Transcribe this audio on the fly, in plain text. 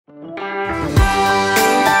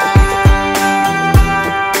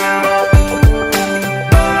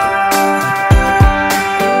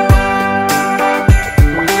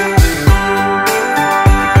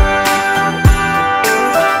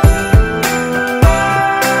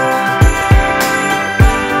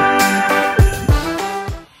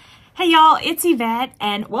it's Yvette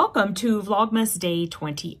and welcome to Vlogmas Day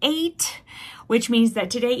 28, which means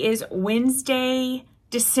that today is Wednesday,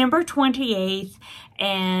 December 28th,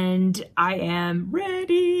 and I am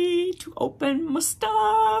ready to open my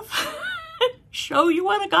stuff, show you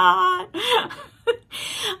what I got.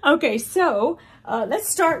 Okay, so let's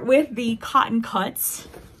start with the cotton cuts.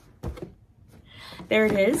 There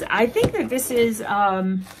it is. I think that this is,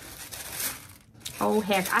 oh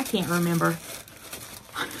heck, I can't remember.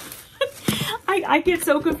 I get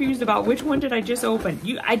so confused about which one did I just open.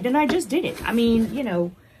 Then I just did it. I mean, you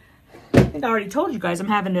know, I think I already told you guys I'm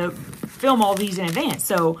having to film all these in advance.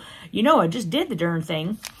 So, you know, I just did the darn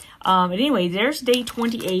thing. But anyway, there's day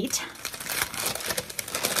 28.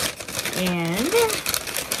 And...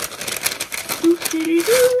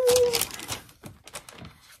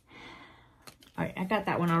 Alright, I got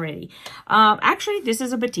that one already. Actually, this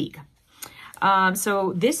is a batik.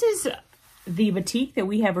 So this is the batik that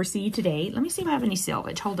we have received today. Let me see if I have any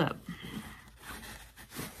selvage. Hold up.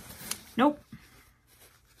 Nope.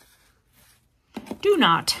 Do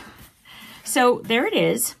not. So there it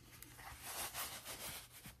is.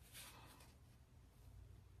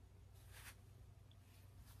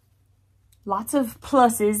 Lots of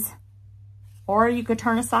pluses. Or you could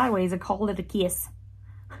turn it sideways and call it a kiss.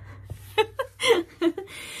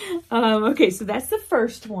 Okay, so that's the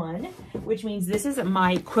first one, which means this is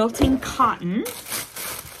my quilting cotton.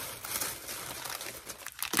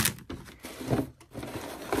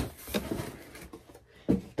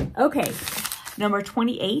 Okay, number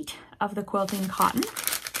 28 of the quilting cotton.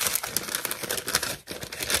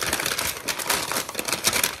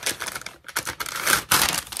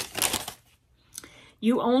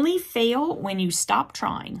 You only fail when you stop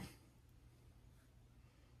trying.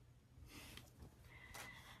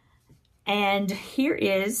 And here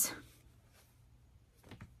is,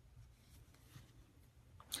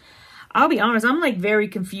 I'll be honest, I'm like very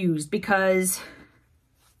confused because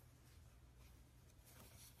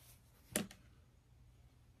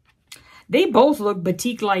they both look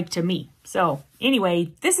batik-like to me. So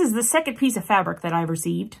anyway, this is the second piece of fabric that I've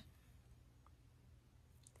received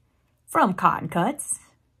from Cotton Cuts,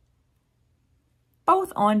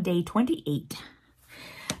 both on day 28.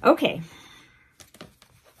 Okay.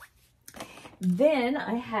 Then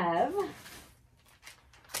I have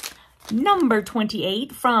number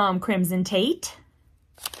 28 from Crimson Tate.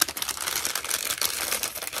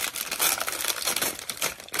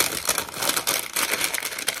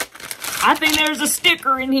 I think there's a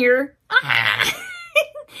sticker in here.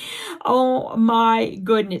 Oh my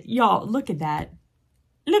goodness. Y'all, look at that.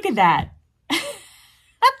 Look at that.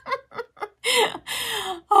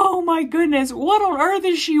 Oh my goodness. What on earth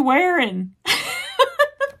is she wearing?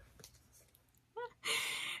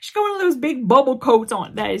 She's got one of those big bubble coats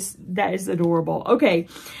on. That is adorable. Okay.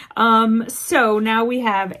 So now we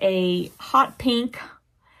have a hot pink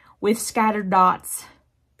with scattered dots.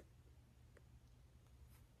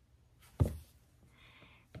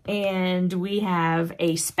 And we have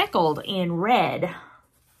a speckled in red.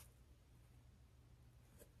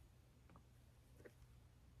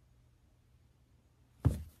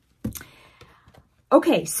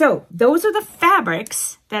 Okay, so those are the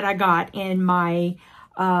fabrics that I got in my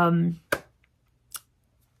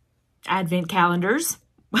advent calendars,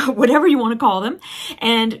 whatever you want to call them.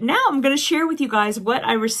 And now I'm going to share with you guys what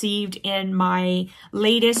I received in my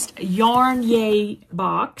latest Yarn Yay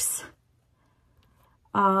box.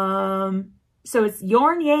 So it's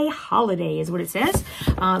Yarn Yay Holiday is what it says.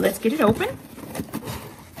 Let's get it open.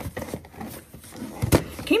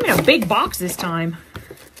 Came in a big box this time.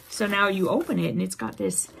 So now you open it and it's got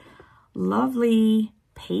this lovely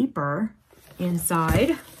paper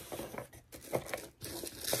inside.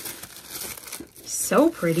 So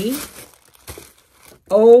pretty.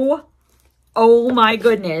 Oh my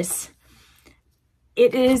goodness.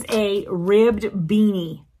 It is a ribbed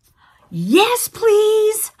beanie. Yes,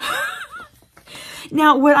 please.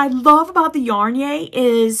 Now, what I love about the Yarn Yay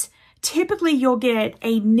is typically you'll get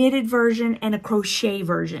a knitted version and a crochet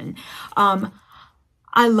version.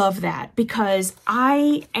 I love that because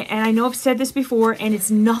and I know I've said this before and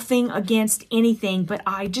it's nothing against anything, but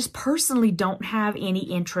I just personally don't have any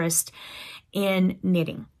interest in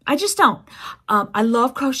knitting. I just don't. I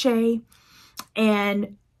love crochet,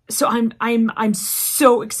 and so I'm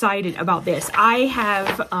so excited about this.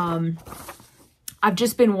 I've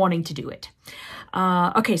just been wanting to do it.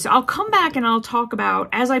 Okay, so I'll come back and I'll talk about,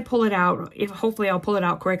 as I pull it out, hopefully I'll pull it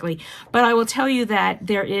out correctly, but I will tell you that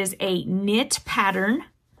there is a knit pattern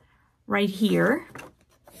right here,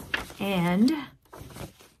 and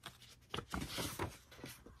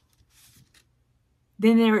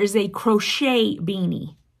then there is a crochet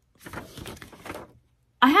beanie.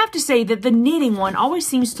 I have to say that the knitting one always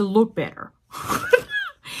seems to look better.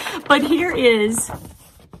 But here is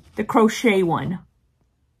the crochet one.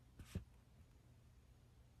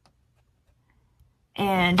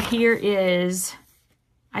 And here is,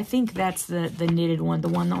 I think that's the knitted one, the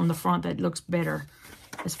one on the front that looks better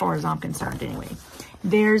as far as I'm concerned anyway.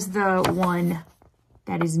 There's the one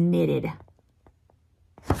that is knitted.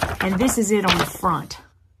 And this is it on the front.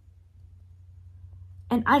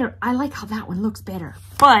 And I like how that one looks better,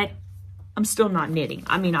 but I'm still not knitting.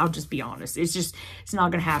 I mean, I'll just be honest. It's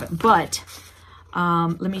not going to happen. But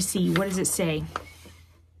let me see. What does it say?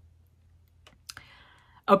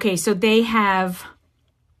 Okay, so they have,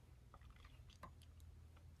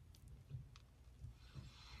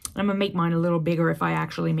 I'm going to make mine a little bigger if I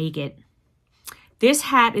actually make it. This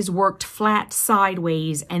hat is worked flat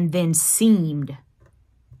sideways and then seamed.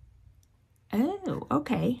 Oh,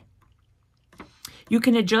 okay. You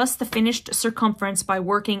can adjust the finished circumference by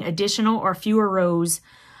working additional or fewer rows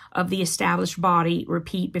of the established body.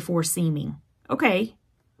 Repeat before seaming. Okay.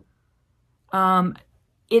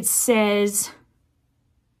 It says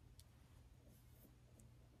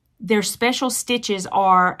their special stitches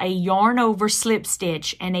are a yarn over slip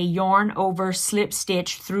stitch and a yarn over slip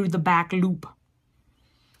stitch through the back loop.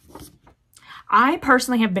 I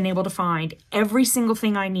personally have been able to find every single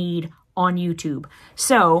thing I need on YouTube.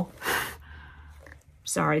 So,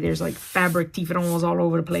 sorry, there's like fabric tifferons all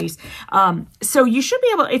over the place. So you should be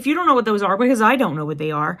able, if you don't know what those are, because I don't know what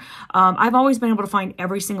they are, I've always been able to find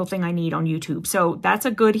every single thing I need on YouTube. So that's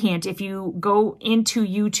a good hint. If you go into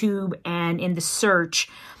YouTube and in the search,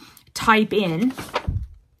 type in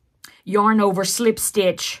yarn over slip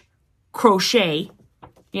stitch crochet,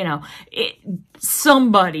 you know,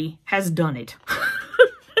 somebody has done it.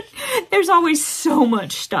 There's always so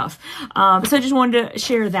much stuff. So I just wanted to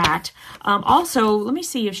share that. Also, let me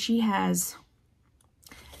see if she has,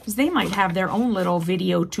 because they might have their own little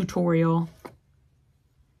video tutorial.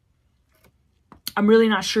 I'm really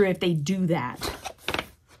not sure if they do that.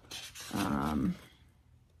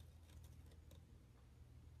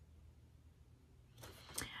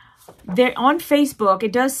 They're on Facebook.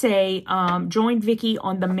 It does say, join Vicki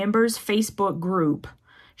on the members Facebook group.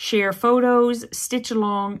 Share photos, stitch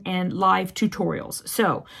along, and live tutorials.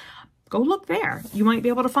 So go look there. You might be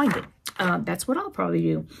able to find it. That's what I'll probably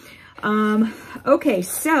do. Okay,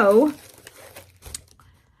 so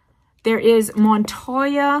there is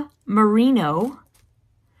Montoya Merino.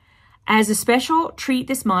 As a special treat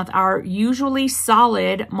this month, our usually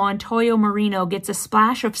solid Montoya Merino gets a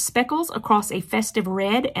splash of speckles across a festive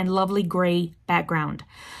red and lovely gray background.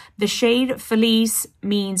 The shade Feliz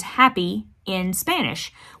means happy in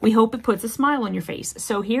Spanish. We hope it puts a smile on your face.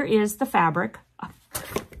 So here is the fabric.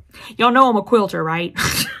 Y'all know I'm a quilter, right?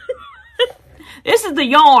 This is the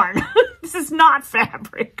yarn. This is not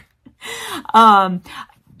fabric. Y'all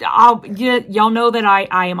know that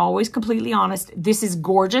I am always completely honest. This is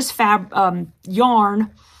gorgeous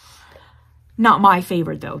yarn. Not my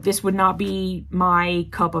favorite though. This would not be my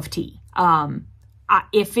cup of tea.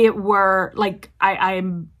 If it were like,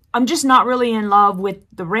 I'm just not really in love with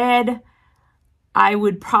the red. I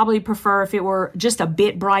would probably prefer if it were just a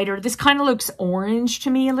bit brighter. This kind of looks orange to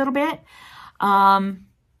me a little bit. And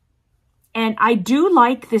I do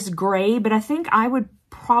like this gray, but I think I would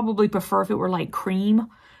probably prefer if it were like cream.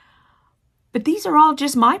 But these are all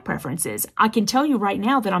just my preferences. I can tell you right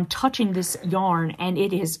now that I'm touching this yarn and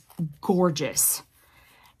it is gorgeous.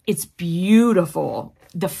 It's beautiful.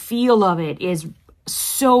 The feel of it is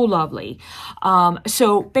so lovely.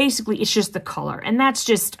 So basically it's just the color, and that's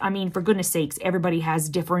just, I mean, for goodness sakes, everybody has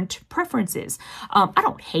different preferences. I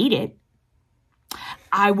don't hate it.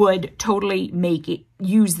 I would totally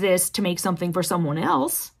use this to make something for someone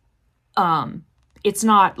else. It's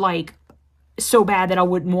not like so bad that I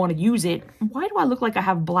wouldn't want to use it. Why do I look like I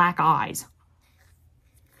have black eyes?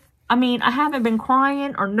 I mean, I haven't been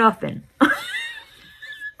crying or nothing.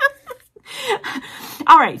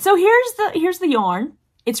 All right, so here's the yarn.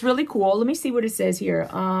 It's really cool. Let me see what it says here.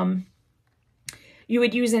 You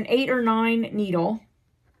would use an 8 or 9 needle.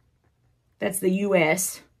 That's the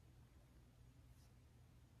US.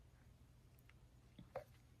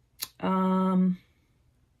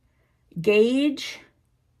 Gauge.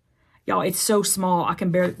 Y'all, it's so small. I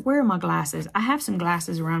can barely... Where are my glasses? I have some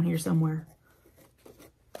glasses around here somewhere.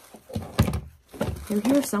 They're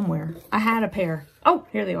here somewhere. I had a pair. Oh,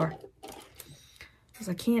 here they are. Because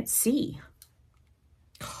I can't see.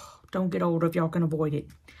 Don't get old if y'all can avoid it.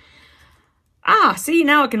 Ah, see,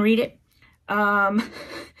 now I can read it.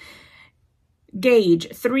 Gauge,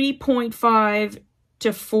 3.5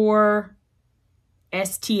 to 4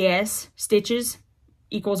 STS stitches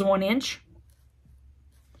equals 1 inch.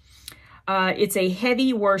 It's a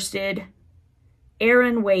heavy worsted,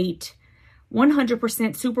 Aran weight, 100%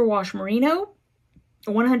 superwash merino,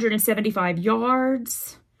 175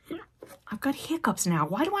 yards. I've got hiccups now.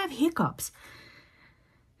 Why do I have hiccups?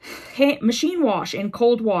 Machine wash in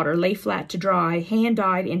cold water, lay flat to dry, hand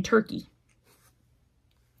dyed in Turkey.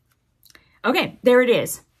 Okay, there it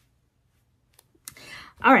is.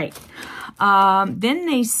 All right. Then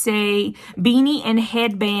they say beanie and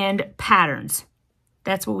headband patterns.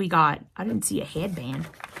 That's what we got. I didn't see a headband.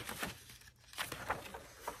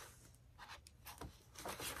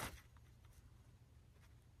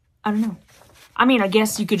 I don't know. I mean, I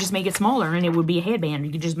guess you could just make it smaller and it would be a headband.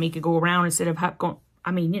 You could just make it go around instead of going, I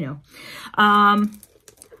mean, you know.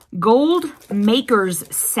 Gold Maker's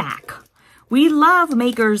Sack. We love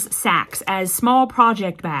Maker's Sacks as small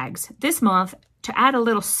project bags. This month, to add a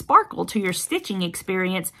little sparkle to your stitching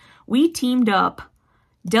experience, we teamed up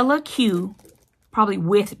Della Q, probably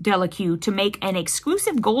with Della Q, to make an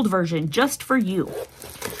exclusive gold version just for you.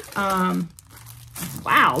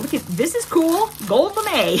 Wow, look at this, is cool. Gold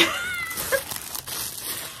lame.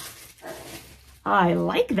 I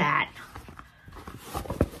like that.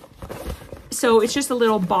 So it's just a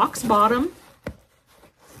little box bottom,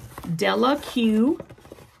 Della Q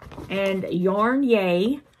and Yarn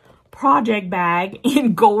Yay project bag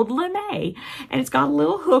in gold lame. And it's got a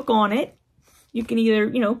little hook on it. You can either,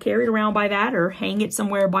 you know, carry it around by that or hang it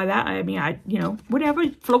somewhere by that. I mean, you know, whatever,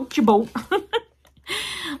 float your boat.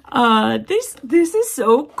 This is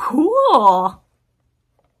so cool.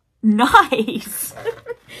 Nice.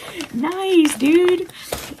 Nice, dude.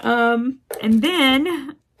 And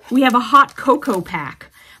then we have a hot cocoa pack.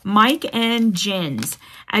 Mike and Jen's.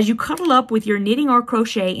 As you cuddle up with your knitting or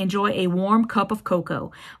crochet, enjoy a warm cup of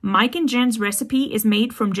cocoa. Mike and Jen's recipe is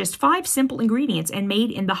made from just 5 simple ingredients and made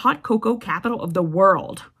in the hot cocoa capital of the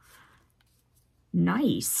world.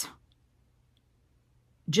 Nice.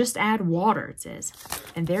 Just add water, it says.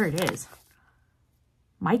 And there it is.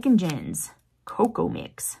 Mike and Jen's cocoa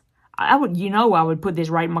mix. I would, you know, I would put this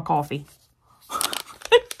right in my coffee.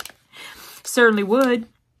 Certainly would.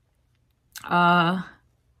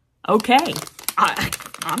 Okay.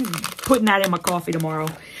 I'm putting that in my coffee tomorrow.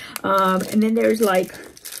 And then there's like a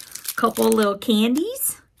couple little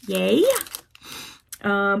candies. Yay.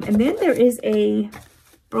 And then there is a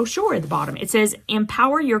brochure at the bottom. It says,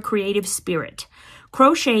 empower your creative spirit.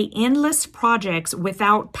 Crochet endless projects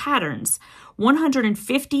without patterns.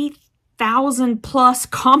 150,000 plus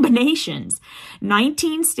combinations.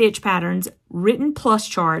 19 stitch patterns, written plus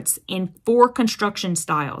charts in 4 construction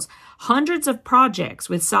styles. Hundreds of projects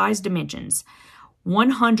with size dimensions.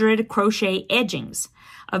 100 crochet edgings.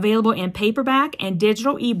 Available in paperback and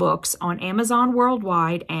digital ebooks on Amazon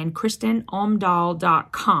worldwide and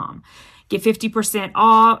KristenOmdahl.com. Get 50%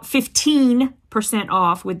 off, 15%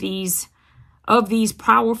 off with these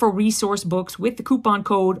powerful resource books with the coupon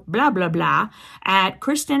code blah blah blah at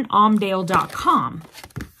KristenOmdahl.com.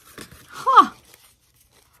 Huh.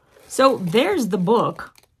 So there's the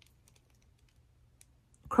book.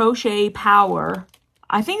 Crochet Power.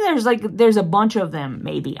 I think there's a bunch of them,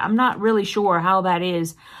 maybe. I'm not really sure how that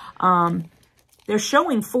is. They're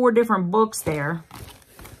showing 4 different books there.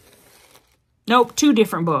 Nope, 2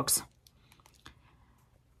 different books.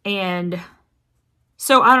 And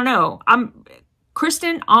so I don't know. I'm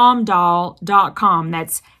KristenOmdahl.com.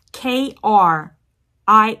 That's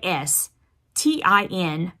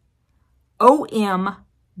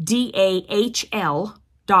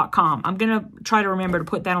KristenOmdahl.com. I'm going to try to remember to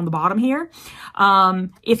put that on the bottom here.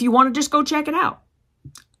 If you want to just go check it out.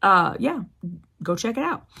 Yeah, go check it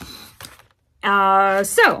out.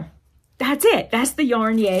 So that's it. That's the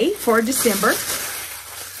Yarn Yay for December.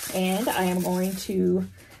 And I am going to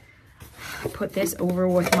put this over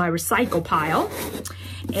with my recycle pile.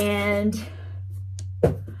 And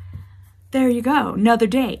there you go. Another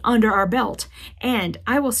day under our belt. And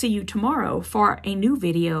I will see you tomorrow for a new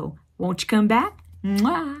video. Won't you come back?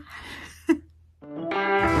 Mwah.